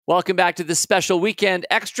Welcome back to this special weekend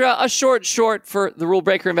extra, a short for the Rule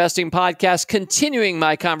Breaker Investing Podcast, continuing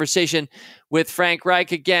my conversation with Frank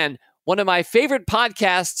Reich. Again, one of my favorite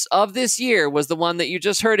podcasts of this year was the one that you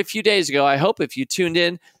just heard a few days ago. I hope if you tuned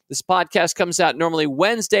in, this podcast comes out normally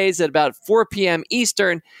Wednesdays at about 4 p.m.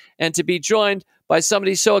 Eastern, and to be joined by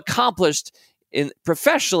somebody so accomplished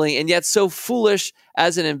professionally and yet so foolish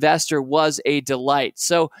as an investor was a delight.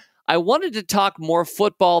 So I wanted to talk more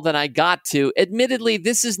football than I got to. Admittedly,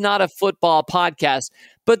 this is not a football podcast,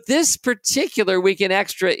 but this particular Weekend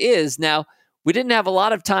Extra is. Now, we didn't have a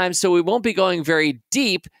lot of time, so we won't be going very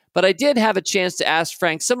deep, but I did have a chance to ask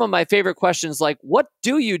Frank some of my favorite questions like, what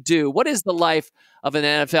do you do? What is the life of an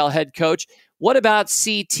NFL head coach? What about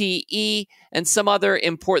CTE? And some other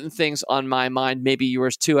important things on my mind, maybe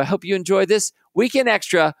yours too. I hope you enjoy this Weekend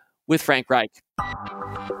Extra with Frank Reich.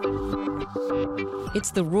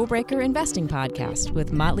 It's the Rule Breaker Investing Podcast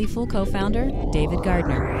with Motley Fool co-founder David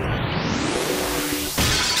Gardner.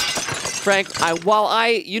 Frank, I'm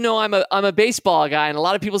a baseball guy, and a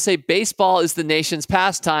lot of people say baseball is the nation's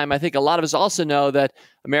pastime. I think a lot of us also know that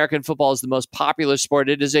American football is the most popular sport.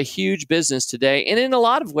 It is a huge business today, and in a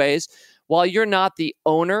lot of ways, while you're not the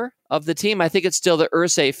owner of the team, I think it's still the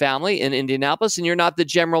Irsay family in Indianapolis, and you're not the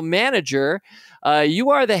general manager.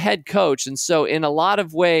 You are the head coach, and so in a lot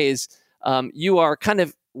of ways, you are kind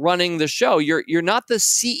of running the show. You're not the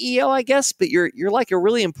CEO, I guess, but you're like a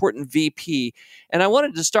really important VP. And I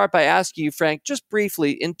wanted to start by asking you, Frank, just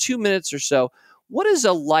briefly, in 2 minutes or so, what is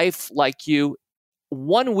a life like you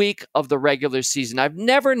 1 week of the regular season? I've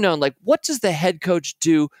never known, like, what does the head coach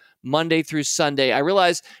do Monday through Sunday? I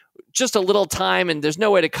realize just a little time and there's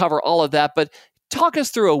no way to cover all of that, but talk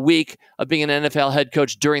us through a week of being an NFL head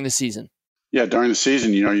coach during the season. Yeah, during the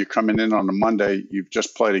season, you're coming in on a Monday, you've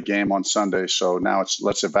just played a game on Sunday. So now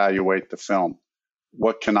let's evaluate the film.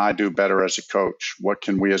 What can I do better as a coach? What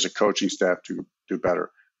can we as a coaching staff do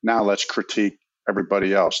better? Now let's critique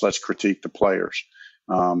everybody else. Let's critique the players.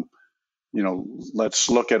 Let's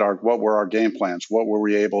look at what were our game plans? What were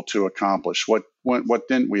we able to accomplish? What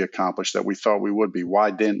didn't we accomplish that we thought we would be?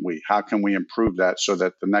 Why didn't we? How can we improve that so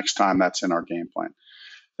that the next time that's in our game plan?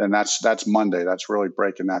 Then that's Monday. That's really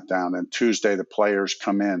breaking that down. And Tuesday, the players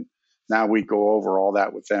come in. Now we go over all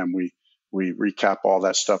that with them. We recap all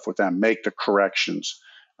that stuff with them, make the corrections.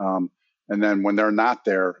 And then when they're not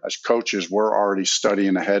there, as coaches, we're already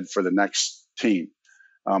studying ahead for the next team,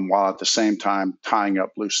 while at the same time tying up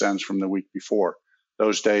loose ends from the week before.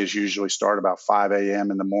 Those days usually start about 5 a.m.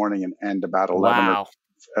 in the morning and end about 11 Wow.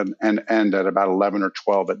 and end at about 11 or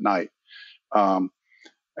 12 at night. And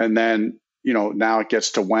then now it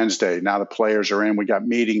gets to Wednesday. Now the players are in. We got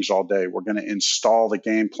meetings all day. We're going to install the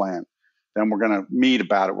game plan. Then we're going to meet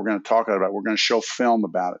about it. We're going to talk about it. We're going to show film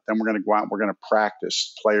about it. Then we're going to go out and we're going to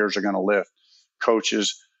practice. Players are going to lift.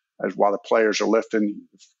 Coaches, while the players are lifting,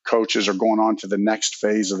 coaches are going on to the next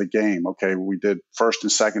phase of the game. Okay, we did first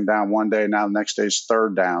and second down one day. Now the next day is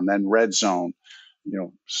third down, then red zone,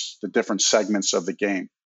 the different segments of the game.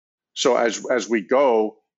 So as we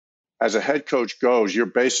go, as a head coach goes,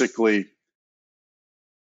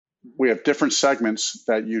 we have different segments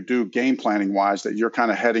that you do game planning wise that you're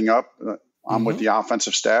kind of heading up. I'm with the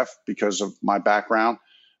offensive staff because of my background.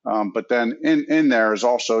 But then in there is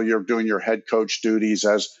also you're doing your head coach duties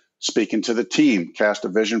as speaking to the team, cast a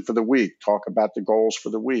vision for the week, talk about the goals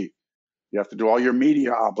for the week. You have to do all your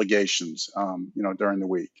media obligations, during the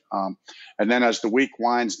week. And then as the week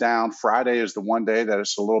winds down, Friday is the one day that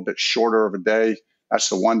it's a little bit shorter of a day. That's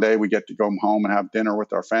the one day we get to go home and have dinner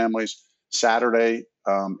with our families. Saturday,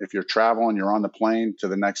 if you're traveling, you're on the plane to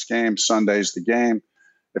the next game. Sunday's the game.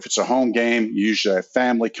 If it's a home game, you usually have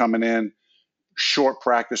family coming in. Short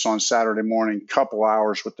practice on Saturday morning, couple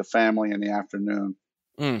hours with the family in the afternoon.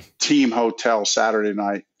 Team hotel Saturday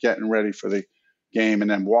night, getting ready for the game, and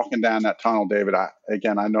then walking down that tunnel, David. I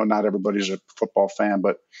know not everybody's a football fan,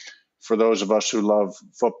 but for those of us who love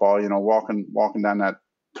football, walking down that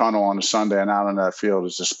tunnel on a Sunday and out on that field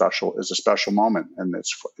is a special moment, and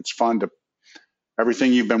it's fun to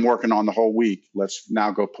everything you've been working on the whole week. Let's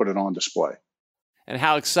now go put it on display. And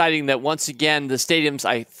how exciting that once again, the stadiums,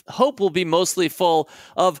 I hope, will be mostly full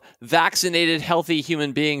of vaccinated, healthy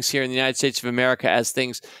human beings here in the United States of America as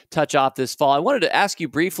things touch off this fall. I wanted to ask you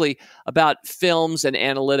briefly about films and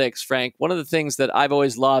analytics, Frank. One of the things that I've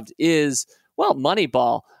always loved is,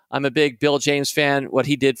 Moneyball. I'm a big Bill James fan, what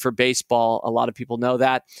he did for baseball. A lot of people know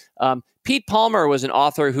that. Pete Palmer was an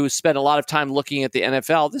author who spent a lot of time looking at the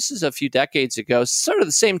NFL. This is a few decades ago, sort of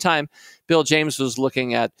the same time Bill James was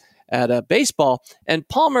looking at baseball. And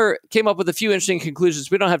Palmer came up with a few interesting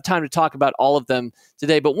conclusions. We don't have time to talk about all of them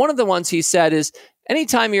today, but one of the ones he said is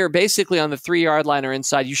Anytime you're basically on the 3-yard line or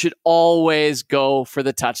inside, you should always go for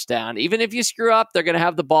the touchdown. Even if you screw up, they're going to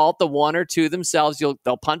have the ball at the 1 or 2 themselves.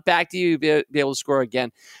 They'll punt back to you, be able to score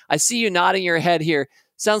again. I see you nodding your head here.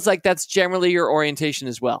 Sounds like that's generally your orientation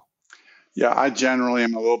as well. Yeah, I generally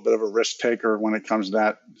am a little bit of a risk taker when it comes to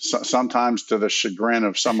that. Sometimes to the chagrin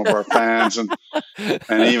of some of our fans and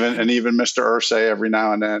even Mr. Irsay every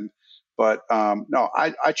now and then. But no,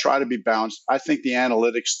 I try to be balanced. I think the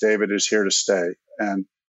analytics, David, is here to stay. And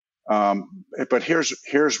but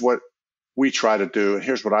here's what we try to do, and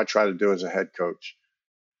here's what I try to do as a head coach.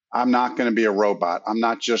 I'm not going to be a robot. I'm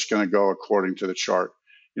not just going to go according to the chart.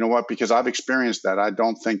 You know what? Because I've experienced that. I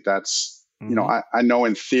don't think that's, I know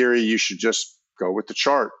in theory you should just go with the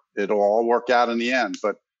chart. It'll all work out in the end.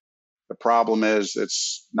 But the problem is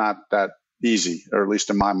it's not that easy, or at least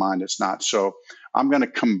in my mind, it's not. So I'm going to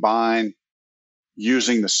combine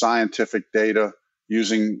using the scientific data,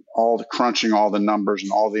 using crunching all the numbers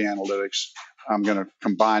and all the analytics. I'm going to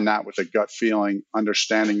combine that with a gut feeling,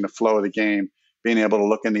 understanding the flow of the game, being able to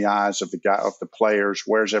look in the eyes of the players.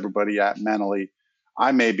 Where's everybody at mentally?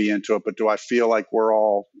 I may be into it, but do I feel like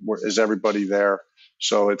is everybody there?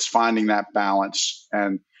 So it's finding that balance,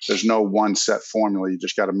 and there's no one set formula. You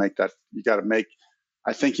just got to make that.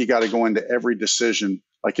 I think you got to go into every decision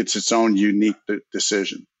like it's its own unique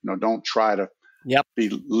decision. Don't try to be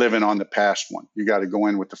living on the past one. You got to go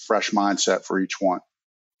in with a fresh mindset for each one.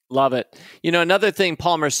 Love it. Another thing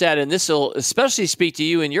Palmer said, and this will especially speak to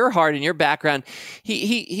you and your heart and your background,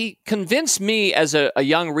 he convinced me as a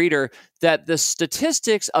young reader that the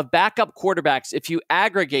statistics of backup quarterbacks, if you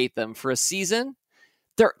aggregate them for a season,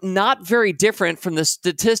 they're not very different from the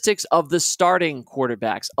statistics of the starting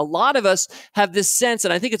quarterbacks. A lot of us have this sense,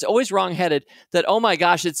 and I think it's always wrong-headed, that, oh my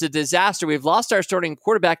gosh, it's a disaster. We've lost our starting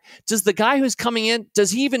quarterback. Does the guy who's coming in,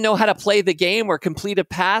 does he even know how to play the game or complete a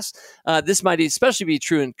pass? This might especially be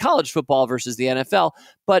true in college football versus the NFL,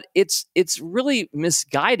 but it's really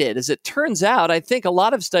misguided. As it turns out, I think a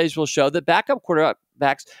lot of studies will show that backup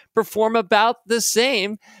quarterbacks perform about the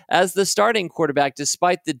same as the starting quarterback,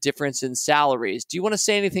 despite the difference in salaries. Do you want to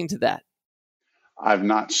say anything to that? I've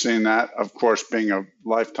not seen that. Of course, being a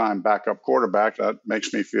lifetime backup quarterback, that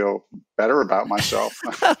makes me feel better about myself.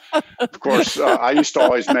 Of course, I used to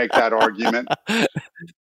always make that argument,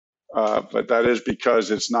 but that is because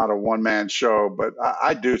it's not a one-man show. But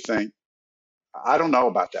I do think, I don't know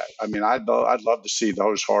about that. I mean, I'd love to see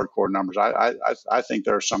those hardcore numbers. I think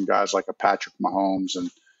there are some guys like a Patrick Mahomes and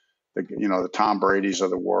the Tom Brady's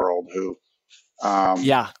of the world who,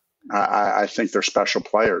 I think they're special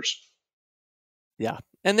players. Yeah.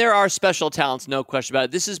 And there are special talents, no question about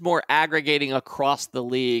it. This is more aggregating across the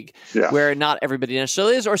league where not everybody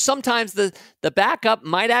necessarily is, or sometimes the backup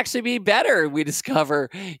might actually be better. We discover,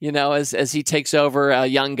 as he takes over a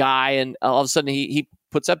young guy and all of a sudden he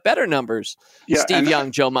puts up better numbers. Steve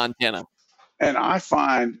Young, Joe Montana. And I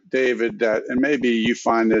find, David, that, and maybe you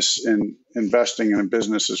find this in investing in a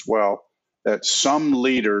business as well, that some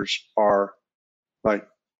leaders are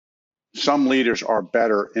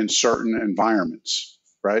better in certain environments,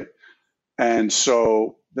 right? And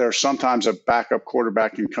so there's sometimes a backup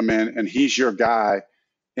quarterback can come in and he's your guy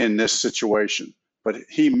in this situation, but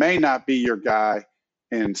he may not be your guy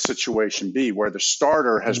in situation B, where the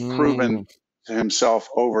starter has proven to himself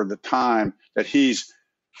over the time that he's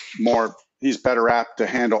better apt to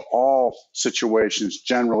handle all situations,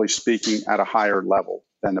 generally speaking, at a higher level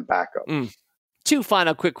than the backup. 2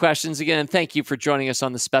 final quick questions again, and thank you for joining us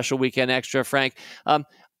on the special Weekend Extra, Frank.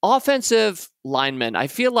 Offensive linemen, I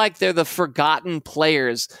feel like they're the forgotten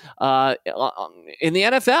players in the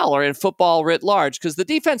NFL or in football writ large, because the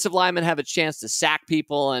defensive linemen have a chance to sack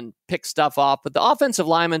people and pick stuff off, but the offensive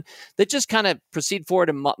linemen, they just kind of proceed forward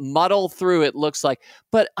and muddle through, it looks like.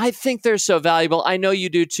 But I think they're so valuable. I know you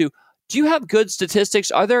do too. Do you have good statistics?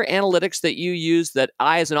 Are there analytics that you use that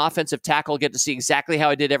I, as an offensive tackle, get to see exactly how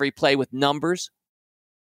I did every play with numbers?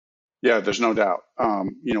 Yeah, there's no doubt.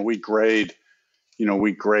 We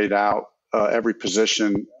grade out every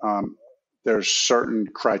position. There's certain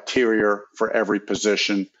criteria for every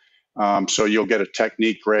position. So you'll get a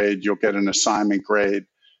technique grade, you'll get an assignment grade.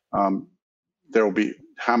 There will be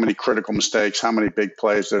how many critical mistakes, how many big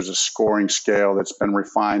plays. There's a scoring scale that's been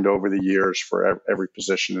refined over the years for every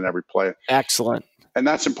position and every play. Excellent. And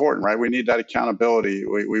that's important, right? We need that accountability.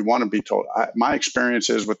 We want to be told. My experience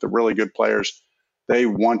is with the really good players, they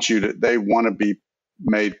want to be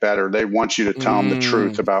made better. They want you to tell them the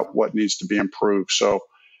truth about what needs to be improved. So,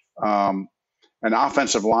 an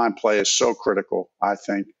offensive line play is so critical, I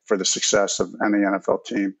think, for the success of any NFL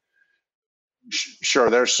team. Sure,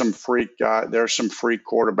 there's some freak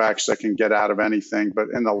quarterbacks that can get out of anything, but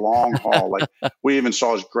in the long haul, like we even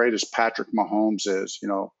saw as great as Patrick Mahomes is,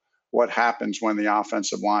 what happens when the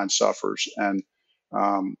offensive line suffers, and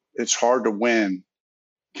it's hard to win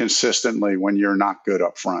consistently when you're not good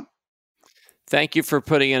up front. Thank you for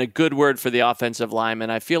putting in a good word for the offensive linemen.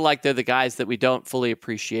 I feel like they're the guys that we don't fully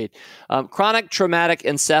appreciate. Chronic traumatic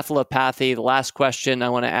encephalopathy, the last question I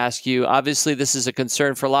want to ask you. Obviously, this is a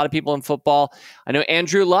concern for a lot of people in football. I know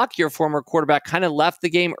Andrew Luck, your former quarterback, kind of left the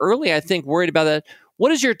game early, I think, worried about that.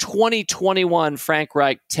 What is your 2021 Frank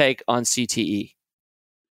Reich take on CTE?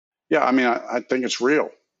 Yeah, I think it's real.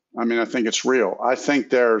 I think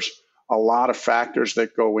there's a lot of factors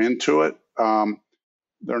that go into it.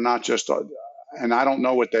 They're not just and I don't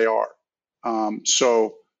know what they are.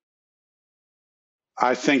 So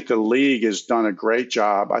I think the league has done a great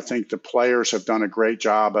job. I think the players have done a great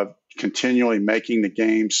job of continually making the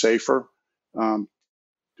game safer,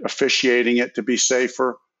 officiating it to be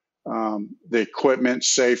safer, the equipment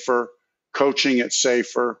safer, coaching it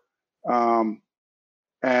safer,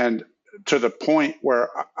 and to the point where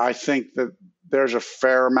I think that there's a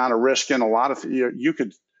fair amount of risk in a lot of you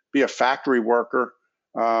could be a factory worker.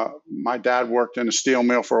 My dad worked in a steel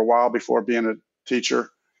mill for a while before being a teacher.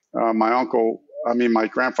 My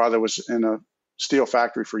grandfather was in a steel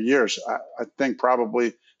factory for years. I think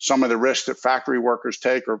probably some of the risks that factory workers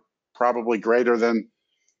take are probably greater than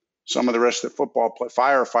some of the risks that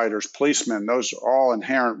firefighters, policemen, those are all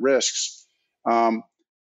inherent risks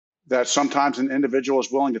that sometimes an individual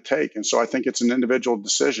is willing to take. And so I think it's an individual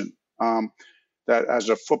decision that as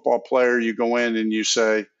a football player, you go in and you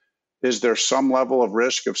say, is there some level of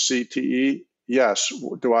risk of CTE? Yes.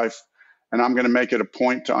 And I'm going to make it a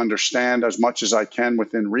point to understand as much as I can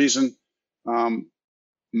within reason.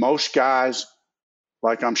 Most guys,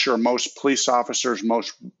 like I'm sure most police officers,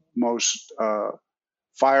 most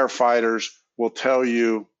firefighters will tell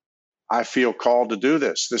you, I feel called to do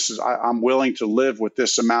this. I'm willing to live with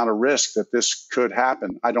this amount of risk that this could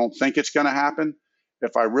happen. I don't think it's going to happen.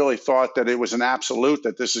 If I really thought that it was an absolute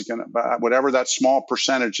that this is going to, whatever that small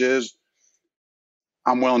percentage is,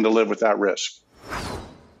 I'm willing to live with that risk.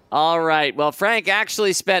 All right. Well, Frank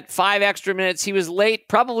actually spent 5 extra minutes. He was late,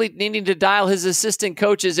 probably needing to dial his assistant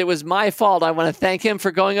coaches. It was my fault. I want to thank him for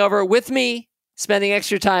going over with me, spending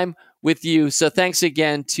extra time with you. So thanks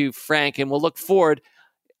again to Frank, and we'll look forward.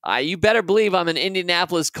 You better believe I'm an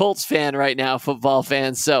Indianapolis Colts fan right now, football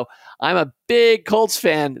fan. So I'm a big Colts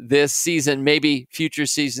fan this season, maybe future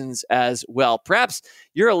seasons as well. Perhaps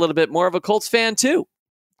you're a little bit more of a Colts fan too.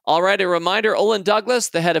 All right, a reminder, Olin Douglas,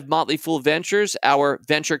 the head of Motley Fool Ventures, our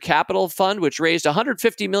venture capital fund, which raised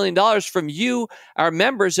 $150 million from you, our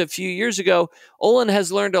members, a few years ago. Olin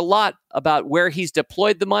has learned a lot about where he's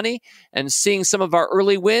deployed the money and seeing some of our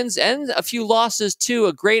early wins and a few losses too.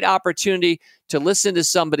 A great opportunity to listen to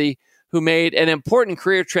somebody who made an important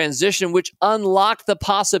career transition, which unlocked the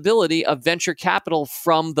possibility of venture capital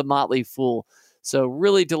from the Motley Fool. So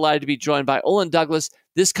really delighted to be joined by Olin Douglas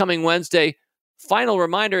this coming Wednesday. Final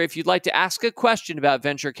reminder, if you'd like to ask a question about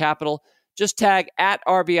venture capital, just tag at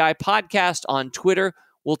RBI Podcast on Twitter.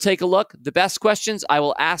 We'll take a look. The best questions I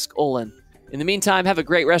will ask Olin. In the meantime, have a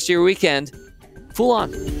great rest of your weekend. Fool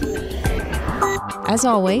on. As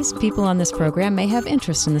always, people on this program may have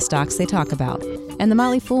interest in the stocks they talk about, and the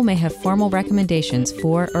Motley Fool may have formal recommendations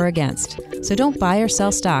for or against. So don't buy or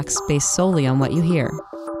sell stocks based solely on what you hear.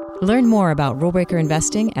 Learn more about rule breaker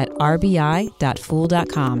investing at rbi.fool.com.